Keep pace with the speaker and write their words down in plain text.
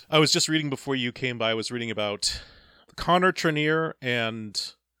I was just reading before you came by. I was reading about Connor Trenier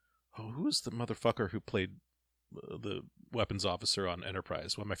and who was the motherfucker who played the weapons officer on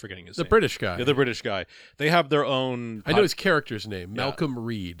Enterprise? What am I forgetting his name? The British guy. Yeah, the British guy. They have their own... I know his character's name, Malcolm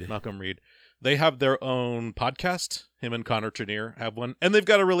Reed. Malcolm Reed. They have their own podcast. Him and Connor Trenier have one. And they've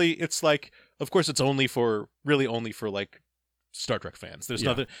got a really... It's like... Of course, it's only for like Star Trek fans. There's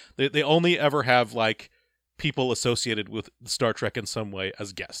nothing... They only ever have like people associated with Star Trek in some way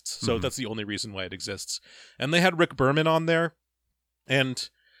as guests. So that's the only reason why it exists. And they had Rick Berman on there. And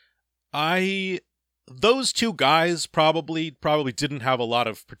those two guys probably didn't have a lot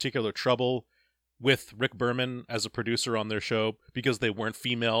of particular trouble with Rick Berman as a producer on their show because they weren't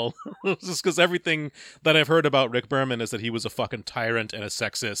female. Just because everything that I've heard about Rick Berman is that he was a fucking tyrant and a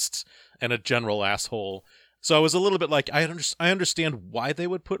sexist and a general asshole. So I was a little bit like, I understand why they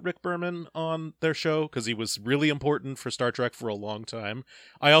would put Rick Berman on their show because he was really important for Star Trek for a long time.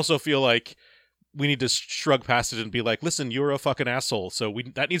 I also feel like we need to shrug past it and be like, listen, you're a fucking asshole. So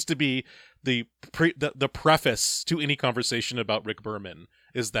that needs to be the preface to any conversation about Rick Berman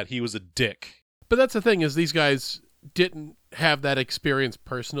is that he was a dick. But that's the thing is these guys didn't have that experience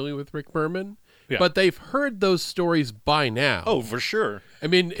personally with Rick Berman, but they've heard those stories by now. Oh, for sure. I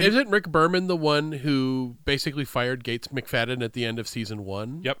mean, isn't Rick Berman the one who basically fired Gates McFadden at the end of season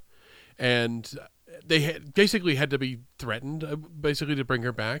 1? Yep. And they basically had to be threatened, basically, to bring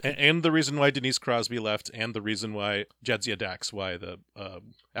her back. And the reason why Denise Crosby left, and the reason why Jadzia Dax, why the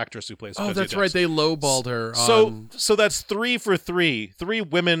actress who plays Jadzia that's Dax. right. They lowballed her. So that's 3 for 3. 3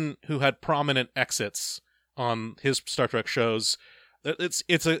 women who had prominent exits on his Star Trek shows.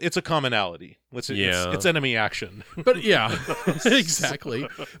 It's a commonality. It's enemy action. But yeah, exactly.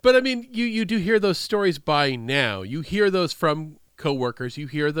 But I mean, you do hear those stories by now. You hear those from co-workers. You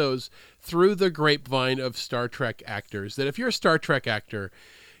hear those through the grapevine of Star Trek actors, that if you're a Star Trek actor,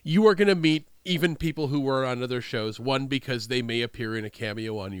 you are going to meet even people who were on other shows, one, because they may appear in a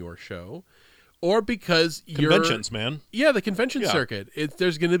cameo on your show, or because conventions, man. Yeah, the convention circuit.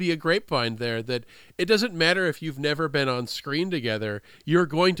 There's going to be a grapevine there that it doesn't matter if you've never been on screen together, you're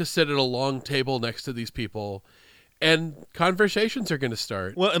going to sit at a long table next to these people and conversations are going to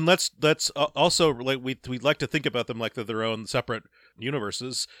start. Well, and that's also like we like to think about them like they're their own separate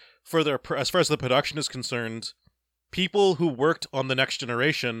universes. As far as the production is concerned, people who worked on The Next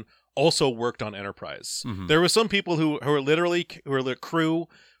Generation also worked on Enterprise. Mm-hmm. There were some people who were the crew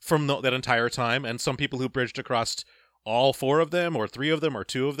from that entire time, and some people who bridged across all 4 of them, or 3 of them, or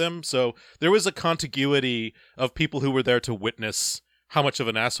 2 of them. So there was a contiguity of people who were there to witness how much of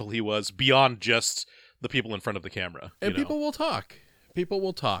an asshole he was beyond just the people in front of the camera. And people will talk. People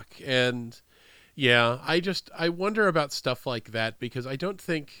will talk. And yeah, I wonder about stuff like that, because I don't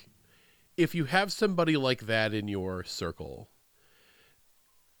think if you have somebody like that in your circle,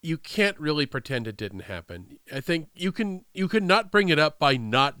 you can't really pretend it didn't happen. I think you can not bring it up by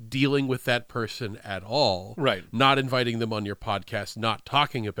not dealing with that person at all. Right. Not inviting them on your podcast, not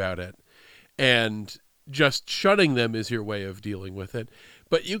talking about it, and just shutting them is your way of dealing with it.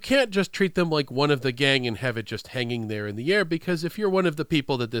 But you can't just treat them like one of the gang and have it just hanging there in the air, because if you're one of the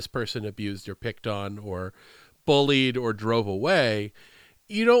people that this person abused or picked on or bullied or drove away,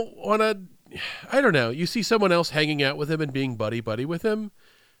 you don't want to, I don't know, you see someone else hanging out with him and being buddy-buddy with him,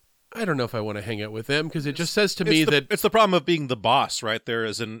 I don't know if I want to hang out with them, because it just says to me that... It's the problem of being the boss, right? There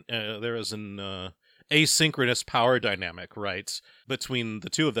is an asynchronous power dynamic, right, between the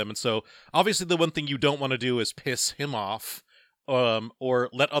two of them. And so, obviously, the one thing you don't want to do is piss him off, or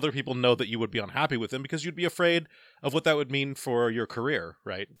let other people know that you would be unhappy with him, because you'd be afraid of what that would mean for your career,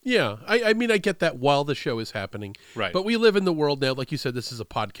 right? Yeah, I mean, I get that while the show is happening. Right. But we live in the world now, like you said, this is a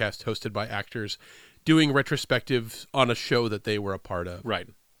podcast hosted by actors doing retrospectives on a show that they were a part of. Right.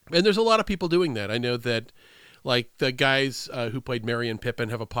 And there's a lot of people doing that. I know that, like, the guys who played Merry and Pippin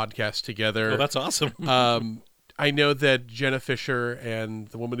have a podcast together. Oh, that's awesome. I know that Jenna Fisher and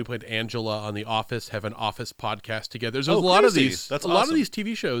the woman who played Angela on The Office have an Office podcast together. There's a lot of these. That's lot of these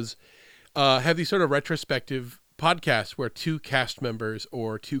TV shows have these sort of retrospective podcasts where 2 cast members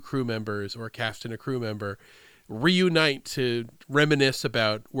or 2 crew members or a cast and a crew member reunite to reminisce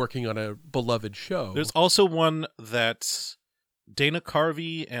about working on a beloved show. There's also one that Dana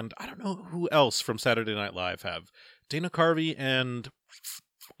Carvey and I don't know who else from Saturday Night Live have. Dana Carvey and,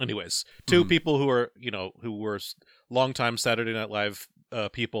 anyways, 2 people who are, who were longtime Saturday Night Live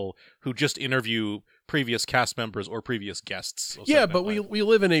people who just interview previous cast members or previous guests. Yeah, but we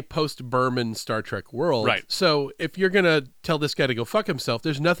live in a post-Berman Star Trek world. Right. So if you're going to tell this guy to go fuck himself,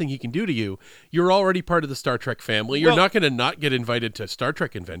 there's nothing he can do to you. You're already part of the Star Trek family. You're not going to not get invited to Star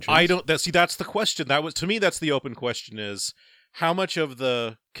Trek conventions. That's the question. To me, that's the open question is, how much of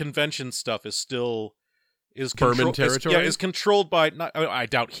the convention stuff is still Berman territory? Is controlled by, I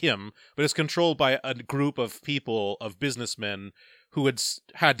doubt him, but is controlled by a group of people, of businessmen, who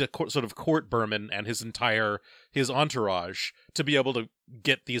had to sort of court Berman and his entourage to be able to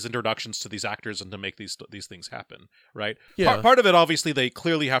get these introductions to these actors and to make these things happen, right? Yeah. Part of it, obviously, they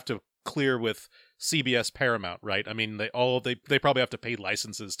clearly have to clear with CBS Paramount, right? I mean, they probably have to pay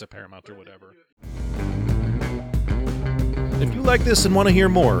licenses to Paramount or whatever. If you like this and want to hear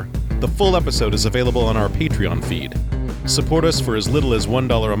more, the full episode is available on our Patreon feed. Support us for as little as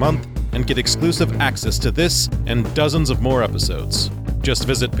 $1 a month and get exclusive access to this and dozens of more episodes. Just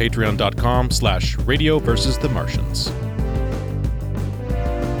visit patreon.com/Radio vs. the Martians.